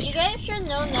is. You guys should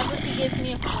know never to give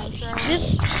me a flamethrower.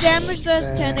 This damage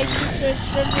does 10 HP, so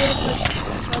it's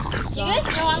You guys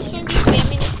know I'm just gonna be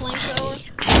spamming this flamethrower?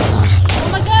 Oh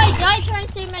my god, I died trying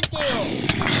to save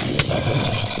Mateo.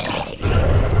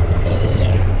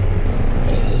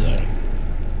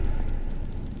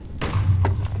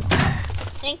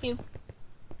 Thank you.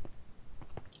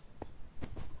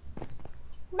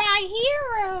 My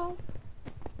hero!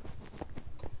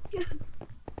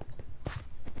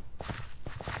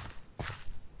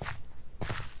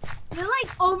 You're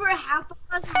like over half of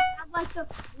us have like a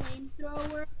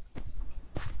flamethrower.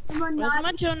 And we're Why is not.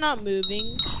 my toe not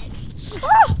moving?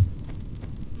 Ah!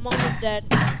 Mom is dead.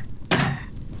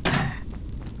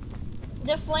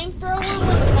 The flamethrower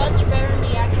was much better than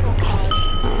the actual card.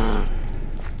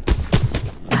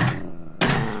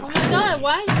 Oh my god,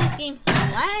 why is this game so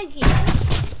laggy?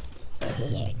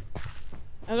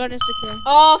 I got insta-kill.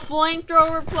 Oh,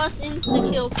 flamethrower plus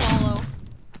insta-kill follow.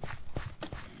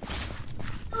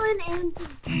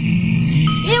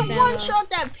 It one-shot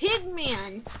that pig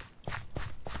man.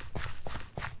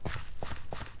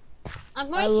 I'm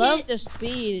going I to love hit the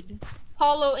speed.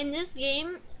 Paulo in this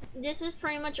game. This is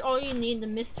pretty much all you need, the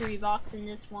mystery box in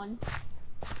this one.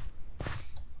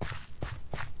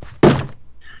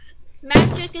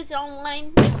 Magic is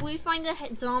online. If we find a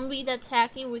zombie that's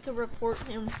hacking, we could report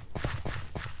him.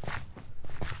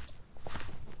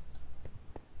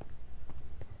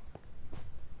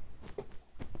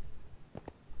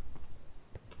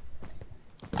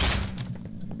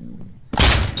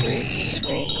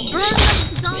 Burn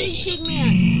the zombie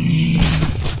pigman!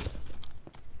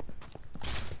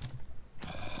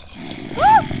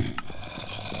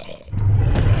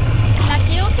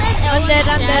 Mateo said I'm dead,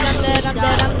 I'm dead, I'm dead, I'm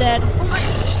dead, I'm dead. Oh my,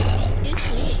 excuse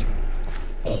me.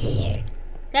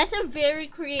 That's a very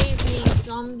creative name,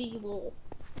 Zombie Wolf.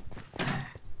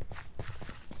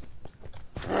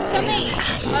 Come here!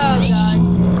 Oh god.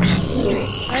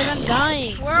 Guys, I'm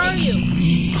dying. Where are you?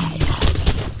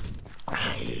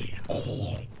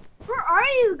 Where are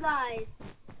you guys?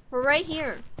 We're right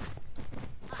here.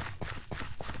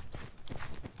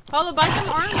 Paulo, buy some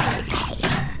armor.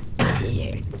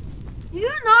 Do you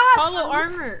not have Paulo,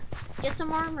 armor. Get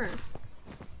some armor.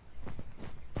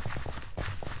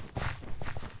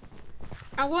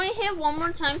 I'm going to hit one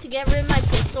more time to get rid of my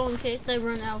pistol in case I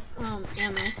run out of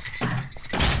ammo.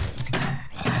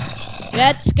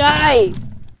 Get Sky!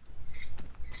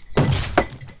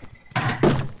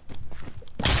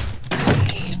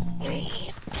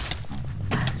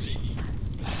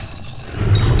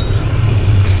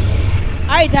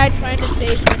 I died trying to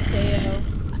save Mateo.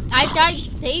 I died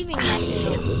saving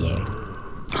Mateo.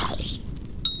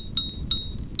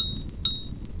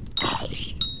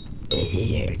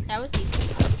 That was easy.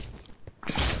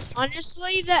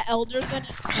 Honestly, the Elder Gun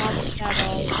is not at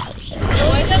all.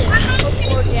 What is it?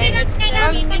 More damage than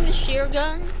Oh, you mean the shear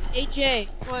gun? AJ.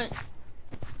 What?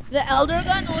 The Elder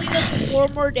Gun only does 4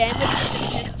 more damage than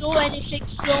the pistol, and it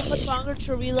takes so much longer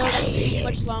to reload and so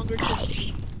much longer to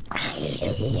shoot.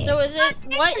 So is it,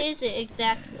 what is it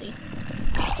exactly?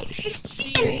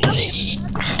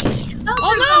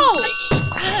 Oh no!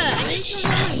 I need to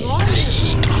know my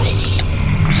volume.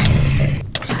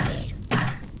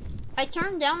 I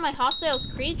turned down my hostiles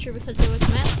creature because it was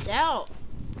maxed out.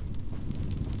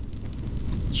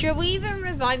 Should we even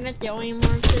revive Mateo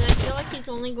anymore? Because I feel like he's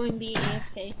only going to be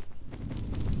AFK.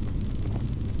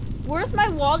 Where's my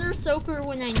water soaker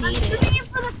when I I'm need it? shooting it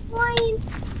for the coin.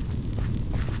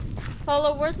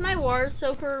 Paulo, where's my water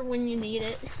soaker when you need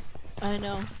it? I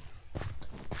know.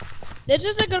 This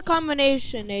is a good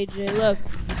combination, AJ. Look,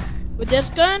 with this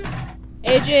gun,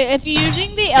 AJ, if you're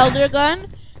using the elder gun,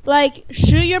 like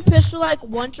shoot your pistol like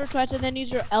once or twice, and then use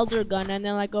your elder gun, and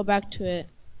then like go back to it.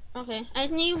 Okay, I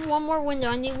need one more window.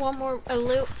 I need one more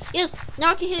Yes,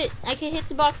 now I can hit it. I can hit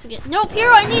the box again. No,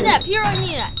 Piero, I need that. Piero, I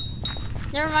need that.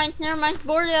 Never mind.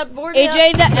 Board it up. Board it up.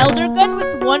 AJ, the elder gun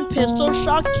with one pistol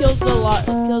shot kills the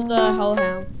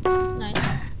hellhound. Nice.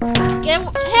 Get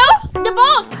help! The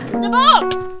box! The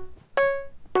box!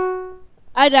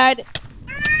 I died.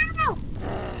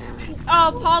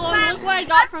 Oh, Paulo, look what I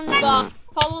got from the box.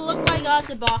 Paulo, look what I got at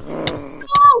the box.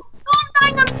 Oh,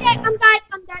 I'm dying. I'm dead.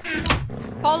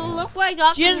 Paulo, look what I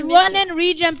got Just from the run and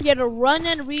regen, Piero. Run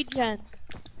and regen.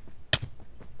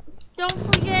 Don't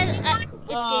forget, it's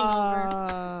game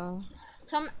over.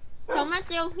 Tell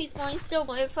Matthew he's going to still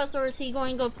play with us, or is he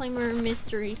going to go play Murder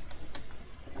Mystery?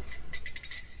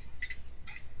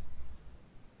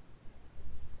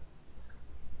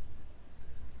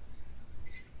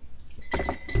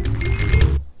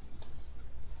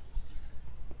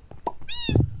 Are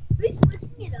we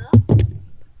switching it up?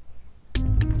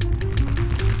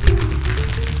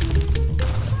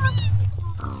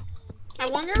 I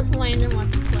wonder if Landon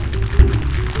wants to play.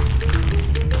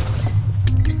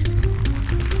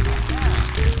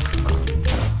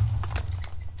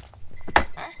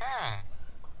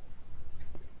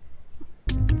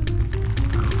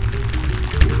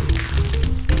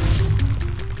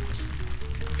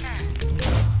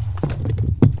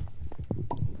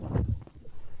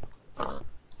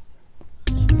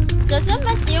 Doesn't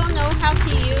Matthew know how to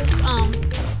use,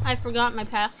 I forgot my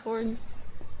password.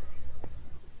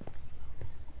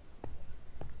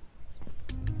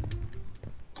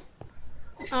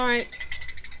 Alright.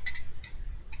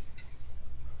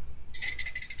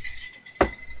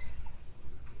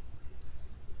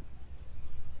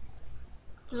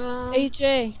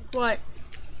 AJ. What?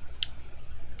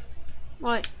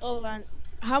 What? Hold on.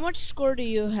 How much score do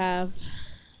you have?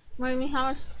 What do you mean, how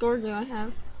much score do I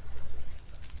have?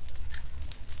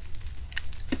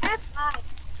 I have 5.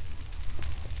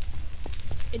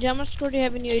 AJ, how much score do you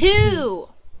have in your 2!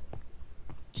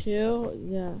 2?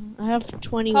 Yeah. I have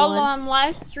 21. Paulo, I'm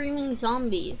live streaming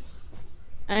zombies.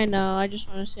 I know, I just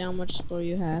want to see how much score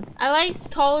you have. I like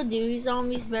Call of Duty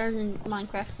zombies better than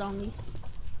Minecraft zombies.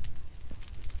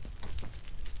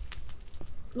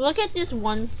 Look at this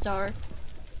 1 star.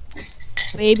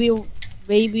 Baby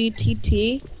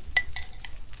TT.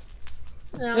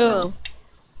 Oh.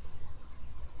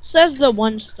 Says the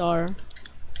 1 star.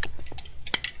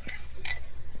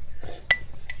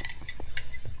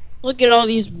 Look at all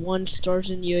these 1 stars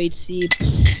in UHC.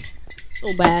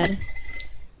 So bad.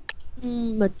 A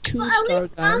 2-star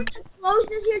guy. I'm the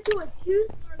closest here to a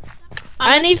 2-star.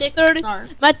 I I'm need a 6 30. star.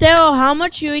 Mateo, how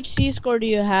much UHC score do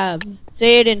you have?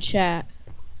 Say it in chat.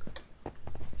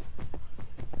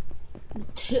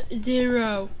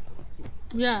 0.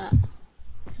 Yeah.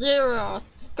 0.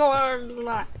 Score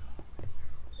lot.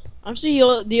 Honestly,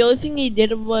 the only thing he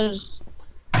did was...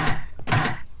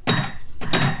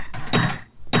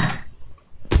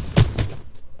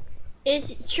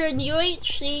 Should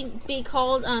UHC be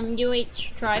called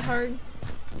UH Tryhard?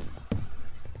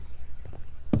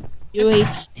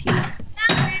 UHT.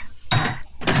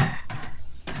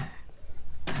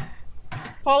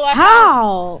 Paul,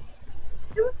 How?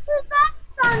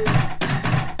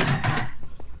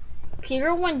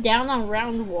 Peter went down on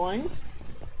round 1.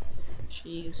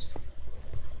 Jeez.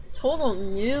 Total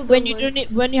noob. When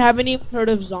you haven't even heard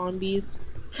of zombies.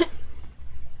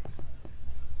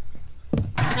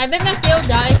 I bet Mateo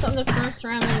dies on the first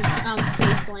round in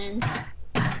Spaceland.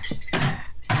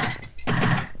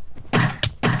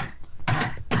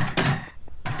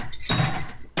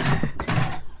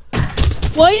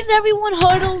 Why is everyone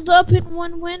huddled up in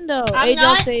one window? I'm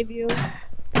I'll not. save you.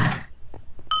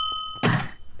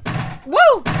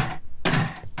 Woo!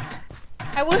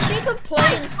 I wish we could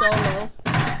play in solo.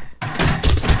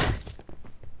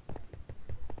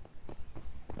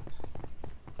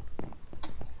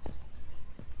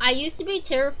 I used to be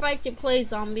terrified to play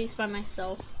zombies by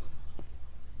myself.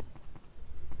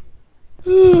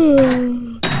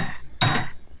 Too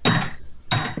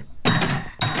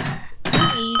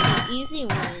easy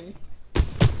win.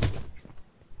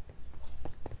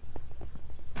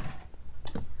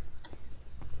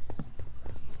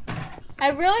 I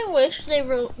really wish they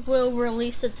will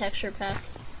release a texture pack.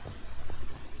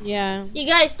 Yeah. You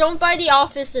guys, don't buy the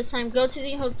office this time. Go to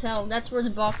the hotel. That's where the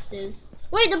box is.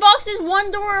 Wait, the box is 1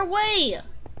 door away.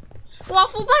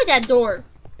 Waffle, by that door.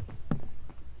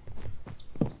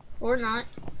 Or not.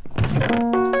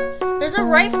 There's a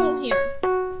rifle here.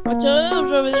 I told you I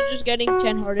was over there just getting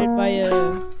 10-hearted by a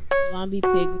zombie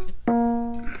pig.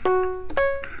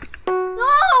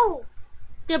 No!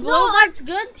 The blow dart's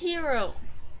good, Hero.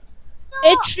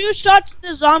 It true shots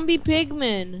the zombie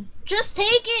pigman. Just take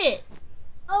it.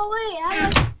 Oh wait,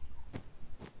 I got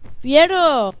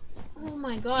Piero. Oh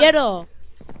my god.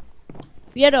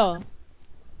 Piero.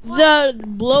 The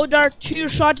blow dart two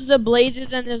shots the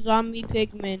blazes and the zombie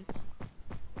pigman.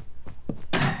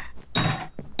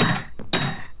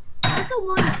 that's the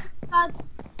one shots.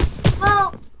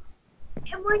 Well,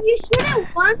 and when you shoot it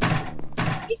once,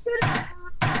 you shoot it.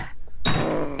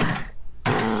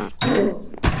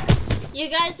 You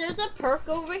guys, there's a perk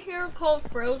over here called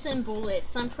Frozen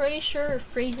Bullets. I'm pretty sure it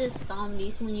freezes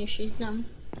zombies when you shoot them.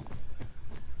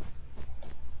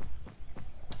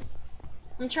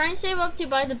 I'm trying to save up to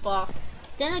buy the box.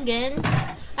 Then again,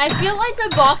 I feel like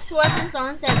the box weapons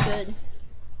aren't that good.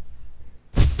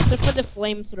 Except for the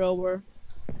flamethrower.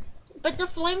 But the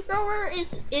flamethrower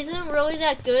isn't really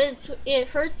that good. It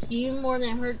hurts you more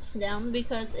than it hurts them,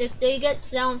 because if they get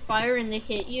set on fire and they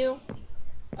hit you.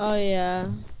 Oh yeah.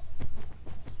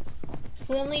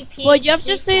 Only Well, you have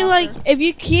to say like, if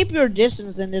you keep your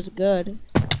distance, then it's good.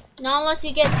 Not unless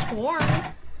you get swarmed.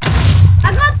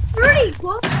 I got 30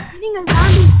 close to hitting a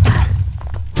zombie.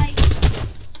 Like,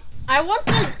 I want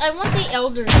the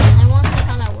elder gun. I want to see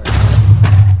how that works.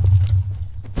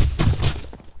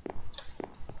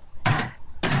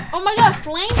 Oh my god,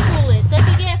 flame bullets! I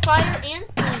could get fire and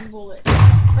flame bullets.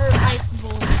 Or ice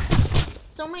bullets.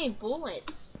 So many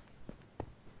bullets.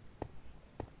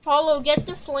 Paulo, get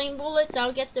the flame bullets,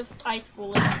 I'll get the ice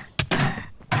bullets.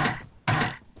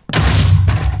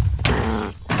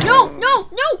 No! No!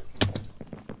 No!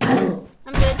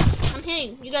 I'm good. I'm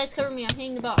hitting. You guys cover me. I'm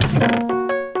hitting the box.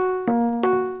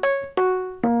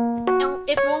 And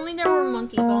if only there were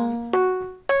monkey bombs.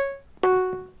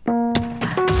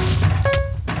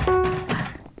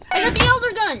 I got the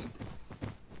elder gun!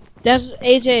 That's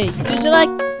AJ. Use it like.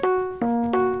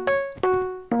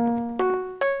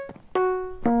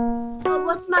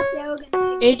 what's my tail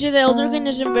gonna do? AJ, the elder gun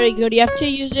isn't very good. You have to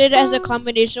use it as a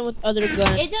combination with other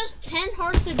guns. It does 10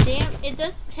 hearts of it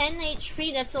does 10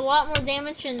 HP. That's a lot more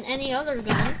damage than any other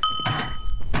gun.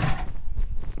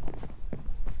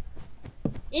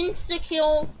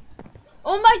 Insta-kill.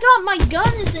 Oh my god, my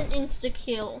gun is an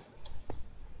insta-kill.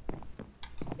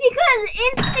 Because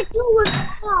insta-kill was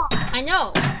wrong. I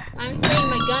know. I'm saying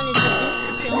my gun is an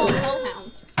insta-kill on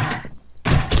hellhounds.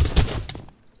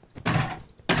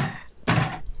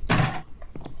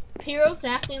 Piro's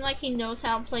acting like he knows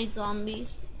how to play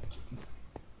zombies.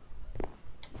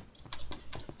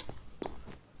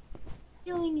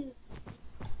 Killing you.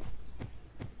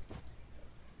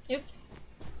 Oops.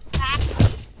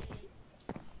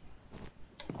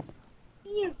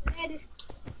 Your bread is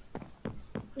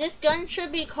This gun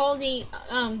should be called the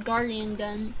Guardian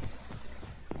gun.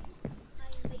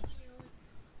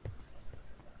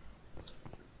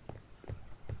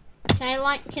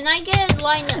 Can I get a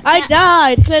line up? I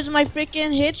died because my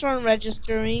freaking hits aren't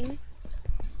registering.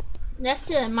 That's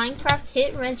the Minecraft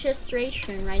hit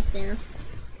registration right there.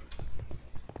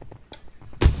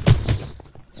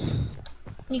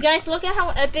 You guys, look at how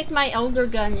epic my elder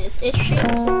gun is. It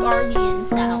shoots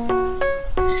guardians out.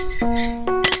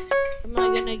 What am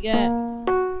I gonna get?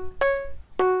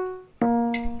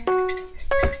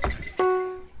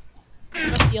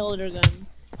 What's the elder gun?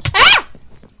 Ah!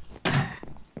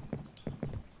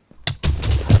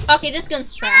 Okay, this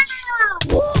gun's trash.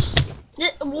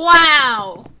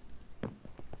 Wow.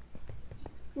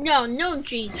 No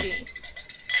GG.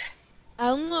 I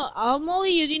don't know. I'm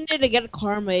only using it to get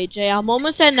karma, AJ. I'm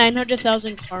almost at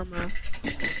 900,000 karma.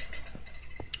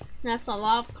 That's a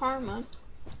lot of karma.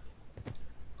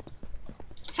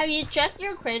 Have you checked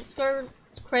your credit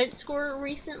score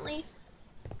recently?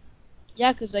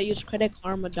 Yeah, because I use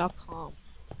creditkarma.com.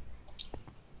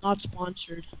 Not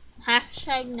sponsored.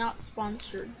 Hashtag not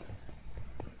sponsored.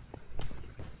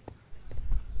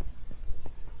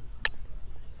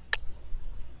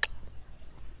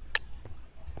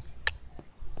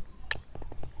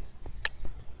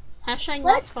 Hashtag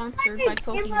not sponsored by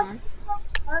Pokemon.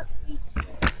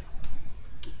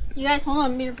 You guys, hold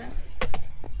on, mirror back.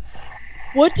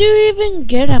 What do you even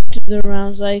get after the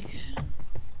rounds? Like,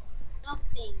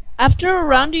 nothing. after a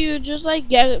round, do you just like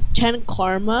get 10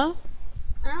 karma?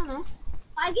 I don't know.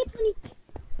 I get 20.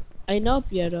 I know,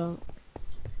 Piero.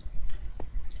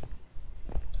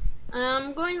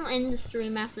 I'm going to end the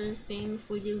stream after this game if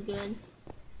we do good.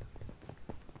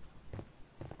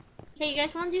 Hey, you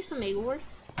guys want to do some Egg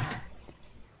Wars?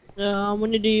 I'm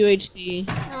gonna do UHC.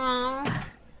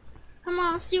 Come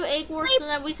on, let's do Egg Wars so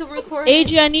that we can record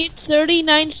AJ, it. I need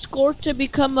 39 score to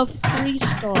become a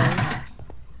 3-star.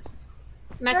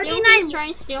 Matthew's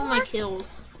trying to steal my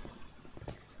kills.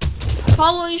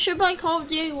 Paulo, you should play Call of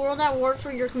Duty World at War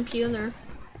for your computer.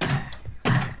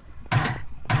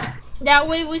 That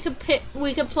way we could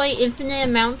play infinite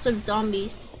amounts of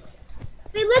zombies.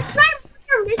 Wait, let's try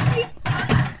Murder Mystery.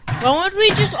 Why don't we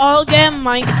just all get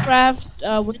Minecraft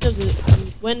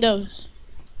Windows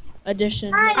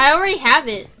Edition? I already have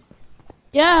it.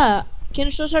 Yeah, can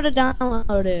you still start to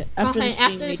download it after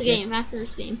Okay, this game? after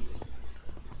this game.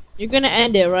 You're gonna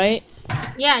end it, right?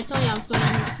 Yeah, I told you I was going to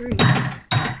end this through.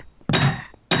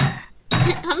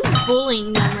 I'm just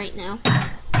bullying them right now.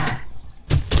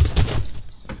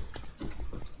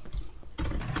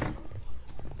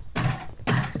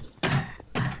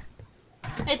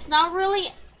 It's not really.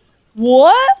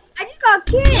 What? I just got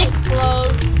killed. It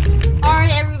closed.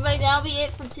 Alright, everybody, that'll be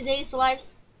it for today's live.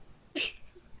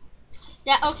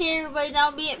 Okay, everybody,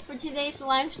 that'll be it for today's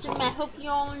live stream. I hope you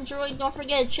all enjoyed. Don't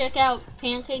forget to check out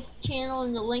Pancake's channel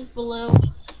in the link below.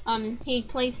 He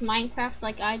plays Minecraft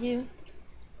like I do.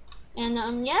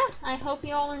 And yeah, I hope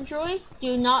you all enjoy.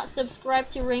 Do not subscribe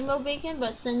to Rainbow Bacon,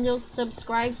 but send those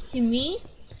subscribes to me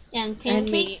and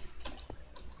Pancake.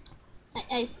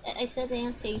 I said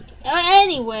Pancake.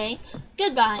 Anyway,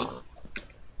 goodbye.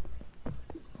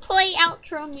 Play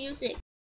outro music.